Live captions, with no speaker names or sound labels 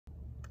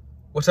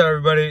What's up,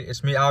 everybody?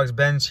 It's me, Alex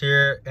Benz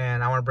here,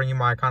 and I want to bring you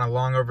my kind of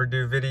long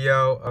overdue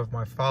video of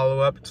my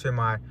follow-up to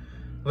my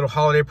little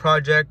holiday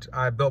project.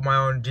 I built my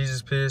own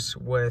Jesus piece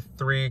with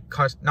three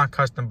not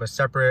custom but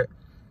separate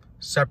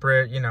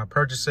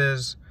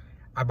purchases.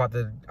 I bought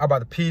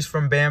the piece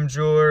from BAM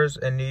Jewelers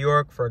in New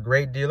York for a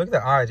great deal. Look at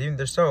the eyes, even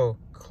they're so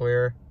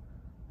clear.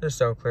 They're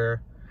so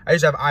clear. I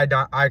used to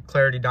have eye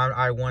clarity diamond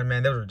I1,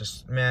 man. Those were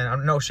just, man,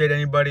 I'm no shade to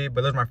anybody,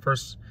 but those were my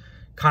first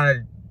kind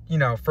of,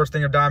 first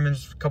thing of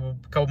diamonds a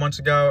couple months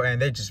ago, and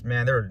they just,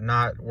 man, they were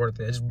not worth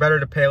it. It's better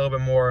to pay a little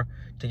bit more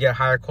to get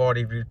higher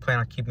quality if you plan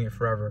on keeping it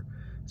forever.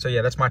 So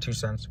yeah, that's my 2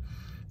 cents.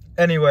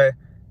 Anyway,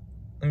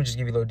 let me just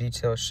give you a little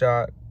detailed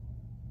shot.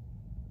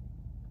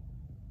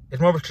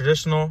 It's more of a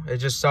traditional.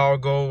 It's just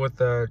solid gold with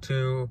the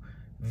 2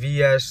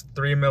 VS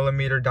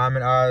 3mm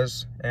diamond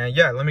eyes. And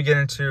yeah, let me get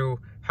into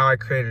how I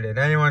created it.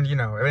 Anyone,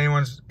 if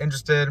anyone's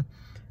interested,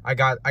 I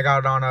got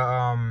it on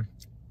a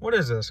what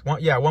is this?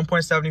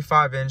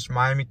 1.75 inch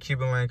Miami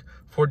Cuban link,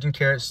 14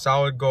 karat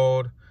solid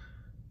gold.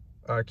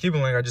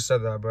 Cuban link, I just said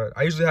that, but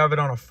I usually have it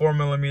on a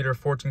 4mm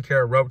 14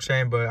 karat rope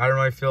chain, but I don't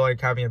really feel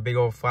like having a big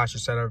old flashy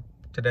setup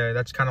today.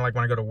 That's kind of like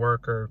when I go to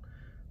work or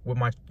with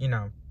my, you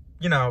know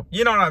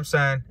what I'm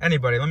saying.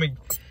 Anybody, let me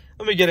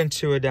get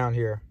into it down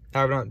here.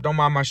 Don't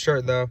mind my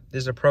shirt though.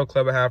 This is a pro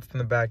club I have from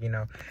the back. You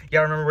gotta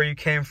remember where you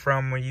came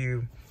from when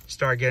you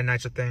start getting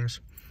nicer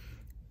things.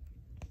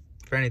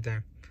 For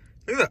anything.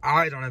 Look at the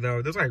eyes on it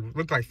though. Those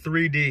look like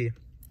 3D.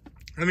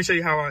 Let me show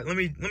you how let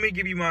me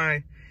give you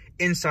my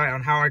insight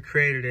on how I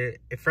created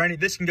it.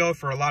 This can go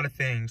for a lot of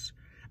things.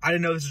 I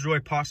didn't know this was really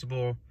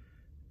possible,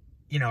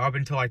 up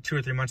until like 2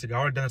 or 3 months ago.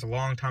 I would have done this a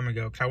long time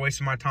ago because I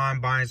wasted my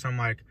time buying some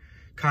like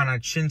kind of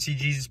chintzy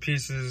Jesus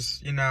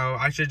pieces.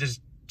 I should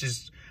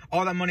just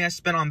all that money I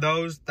spent on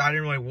those that I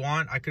didn't really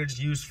want, I could have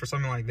just used for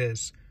something like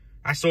this.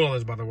 I sold all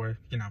those, by the way.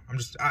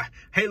 I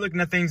hate looking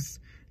at things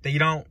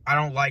that I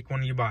don't like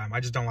when you buy them. I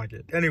just don't like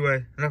it.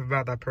 Anyway, enough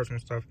about that personal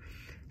stuff.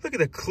 Look at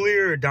the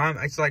clear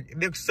diamond. It's like,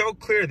 they look so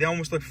clear, they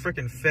almost look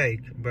freaking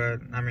fake.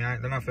 But, I mean,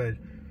 they're not fake.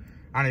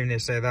 I don't even need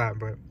to say that,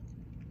 but.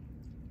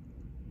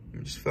 Let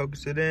me just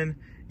focus it in.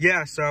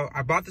 Yeah, so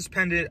I bought this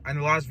pendant in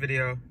the last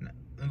video.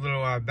 A little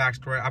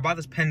backstory. I bought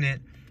this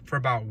pendant for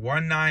about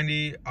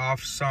 $190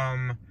 off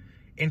some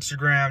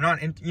Instagram.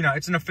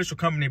 It's an official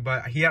company,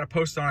 but he had a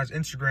post on his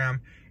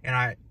Instagram,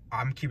 and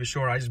I'm keep it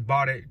short. I just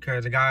bought it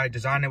because the guy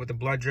designed it with the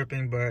blood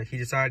dripping, but he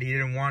decided he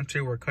didn't want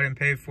to or couldn't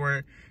pay for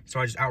it. So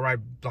I just outright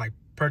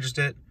purchased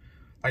it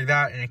like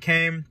that, and it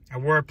came. I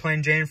wore it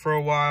plain Jane for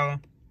a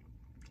while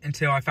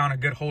until I found a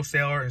good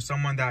wholesaler and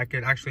someone that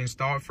could actually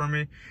install it for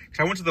me. Because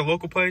I went to the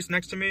local place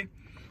next to me,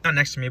 not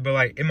next to me, but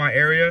like in my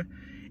area,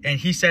 and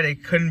he said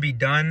it couldn't be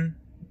done.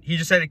 He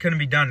just said it couldn't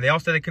be done. They all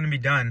said it couldn't be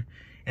done,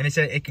 and they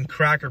said it can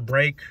crack or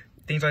break.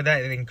 Things like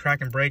that, they can crack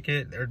and break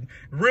it. They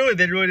really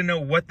didn't know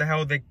what the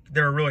hell they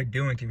were really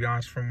doing, to be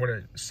honest, from what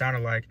it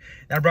sounded like.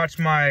 And I brought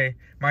my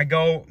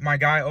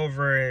guy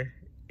over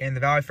in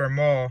the Valley Fair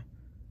Mall,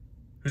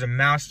 who's a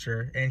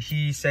master, and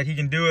he said he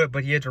can do it,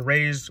 but he had to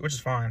raise, which is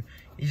fine.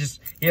 He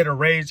had to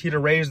raise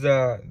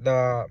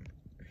the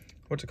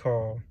what's it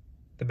called?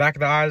 The back of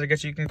the eyes, I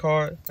guess you can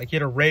call it. Like, he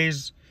had to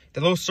raise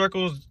the little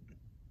circles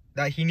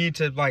that he needed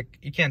to,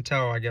 you can't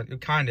tell, I guess,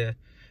 kinda.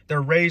 They're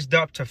raised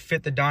up to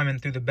fit the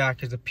diamond through the back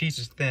because the piece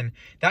is thin.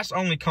 That's the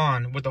only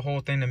con with the whole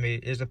thing to me,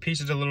 is the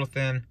piece is a little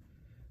thin.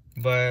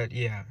 But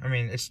yeah, I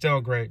mean, it's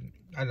still great.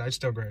 It's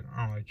still great.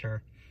 I don't really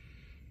care.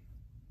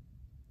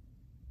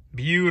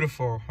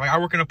 Beautiful. Like, I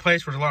work in a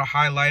place where there's a lot of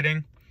high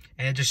lighting,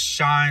 and it just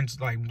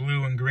shines like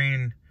blue and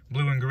green,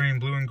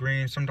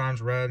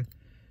 sometimes red.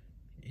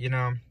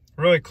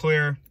 Really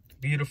clear,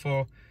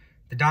 beautiful.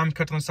 The diamond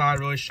cuts on the side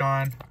really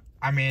shine.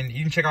 I mean,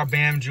 you can check out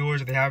BAM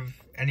Jewelers if they have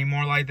any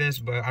more like this,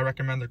 but I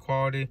recommend their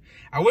quality.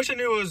 I wish I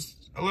knew it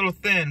was a little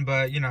thin,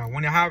 but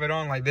when you have it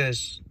on like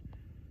this,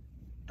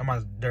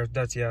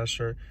 that's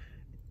shirt.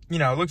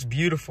 It looks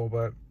beautiful,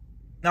 but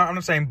no, I'm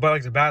not saying butt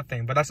like's a bad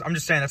thing, but I'm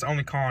just saying that's the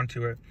only con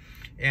to it.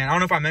 And I don't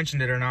know if I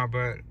mentioned it or not,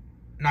 but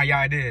no, yeah,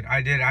 I did.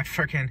 I have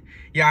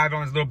it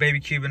on this little baby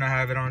Cuban. I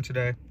have it on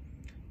today.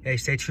 Hey,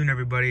 stay tuned,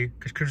 everybody,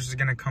 because Christmas is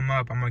gonna come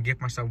up. I'm gonna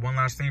gift myself one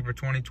last thing for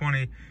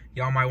 2020.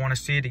 Y'all might want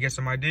to see it to get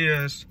some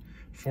ideas.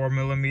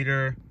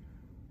 4mm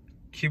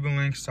Cuban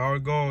link,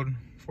 solid gold,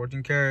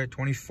 14 karat,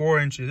 24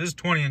 inches. This is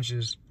 20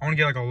 inches. I want to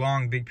get like a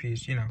long, big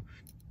piece,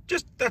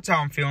 Just, that's how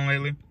I'm feeling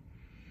lately.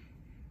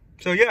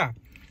 So, yeah.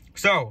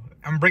 So,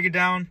 I'm gonna break it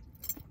down.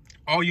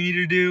 All you need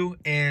to do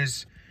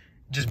is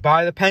just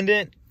buy the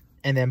pendant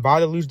and then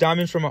buy the loose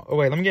diamonds from oh,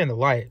 wait, let me get in the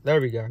light.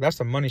 There we go. That's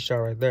the money shot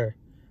right there.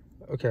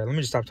 Okay, let me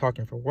just stop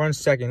talking for 1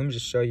 second. Let me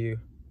just show you.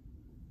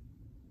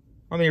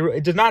 I mean,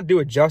 it did not do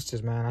it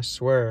justice, man. I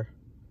swear.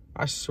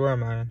 I swear,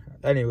 man.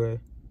 Anyway.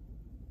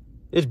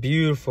 It's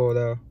beautiful,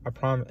 though. I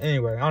promise.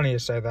 Anyway, I don't need to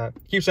say that. I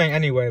keep saying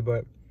anyway,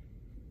 but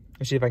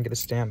let's see if I can get the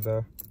stamp,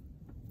 though.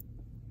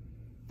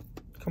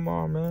 Come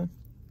on, man.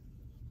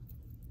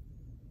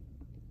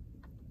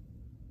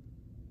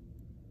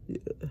 Yeah.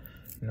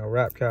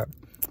 Wrap cap.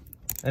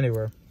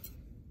 Anyway.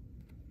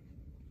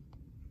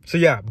 So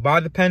yeah,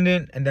 buy the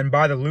pendant and then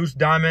buy the loose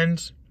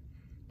diamonds.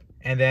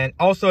 And then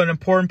also an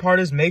important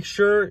part is make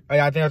sure,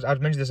 I think I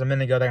mentioned this a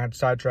minute ago, that I got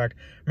sidetracked.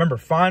 Remember,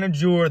 find a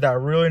jeweler that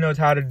really knows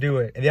how to do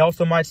it. And they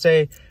also might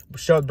say,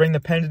 bring the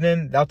pendant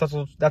in. That's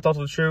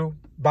also true.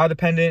 Buy the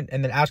pendant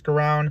and then ask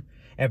around.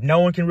 And if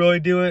no one can really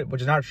do it, which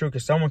is not true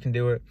because someone can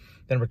do it,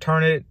 then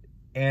return it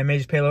and maybe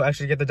just pay a little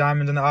extra to get the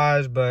diamonds in the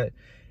eyes. But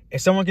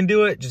if someone can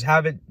do it, just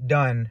have it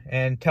done.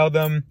 And tell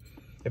them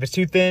if it's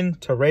too thin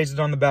to raise it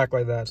on the back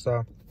like that.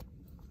 So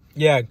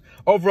yeah,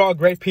 overall,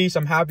 great piece.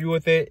 I'm happy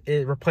with it.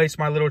 It replaced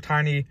my little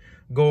tiny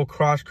gold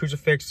cross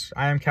crucifix.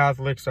 I am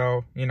Catholic,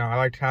 so, you know, I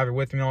like to have it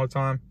with me all the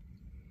time.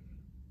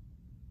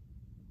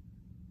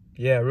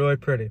 Yeah, really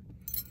pretty.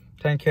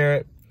 10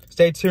 karat.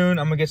 Stay tuned.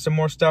 I'm going to get some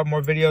more stuff,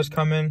 more videos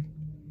coming.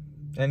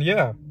 And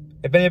yeah,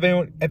 if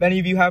any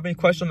of you have any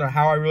questions on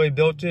how I really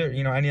built it, or,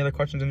 you know, any other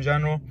questions in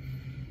general,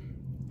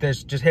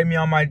 just hit me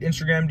on my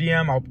Instagram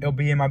DM. It'll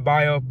be in my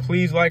bio.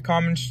 Please like,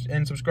 comment,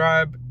 and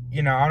subscribe.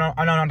 You know, I know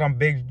I'm not a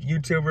big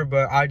YouTuber,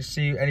 but I just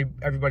see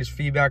everybody's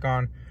feedback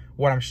on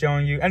what I'm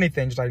showing you.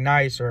 Anything, just like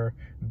nice or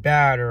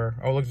bad or,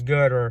 oh, looks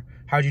good, or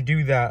how'd you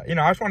do that? You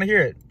know, I just want to hear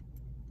it.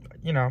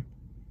 You know,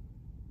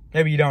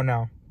 maybe you don't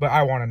know, but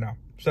I want to know.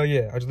 So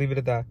yeah, I'll just leave it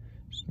at that.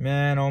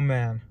 Man, oh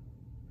man.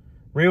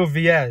 Real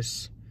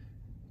VS.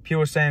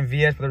 People are saying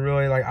VS for the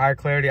really like eye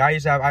clarity. I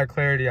used to have eye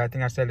clarity. I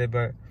think I said it,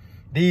 but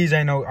these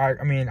ain't no,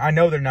 I mean, I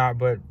know they're not,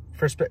 but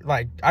for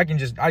like, I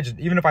just,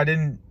 even if I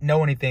didn't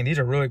know anything, these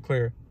are really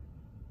clear.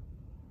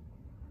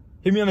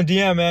 Hit me on the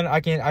DM, man. I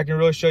can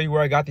really show you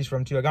where I got these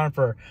from too. I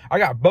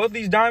got both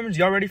these diamonds.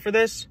 Y'all ready for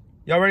this?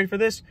 Y'all ready for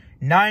this?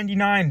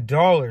 $99.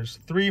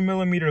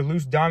 3mm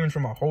loose diamond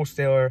from a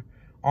wholesaler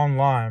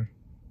online.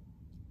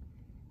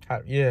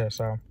 Yeah,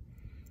 so.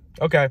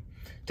 Okay.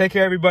 Take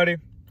care, everybody.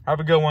 Have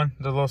a good one.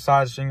 The little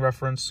sizing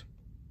reference.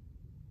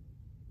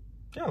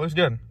 Yeah, it looks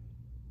good.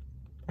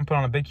 I'm putting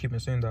on a big Cuban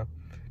soon, though.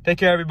 Take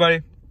care,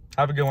 everybody.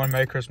 Have a good one.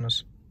 Merry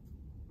Christmas.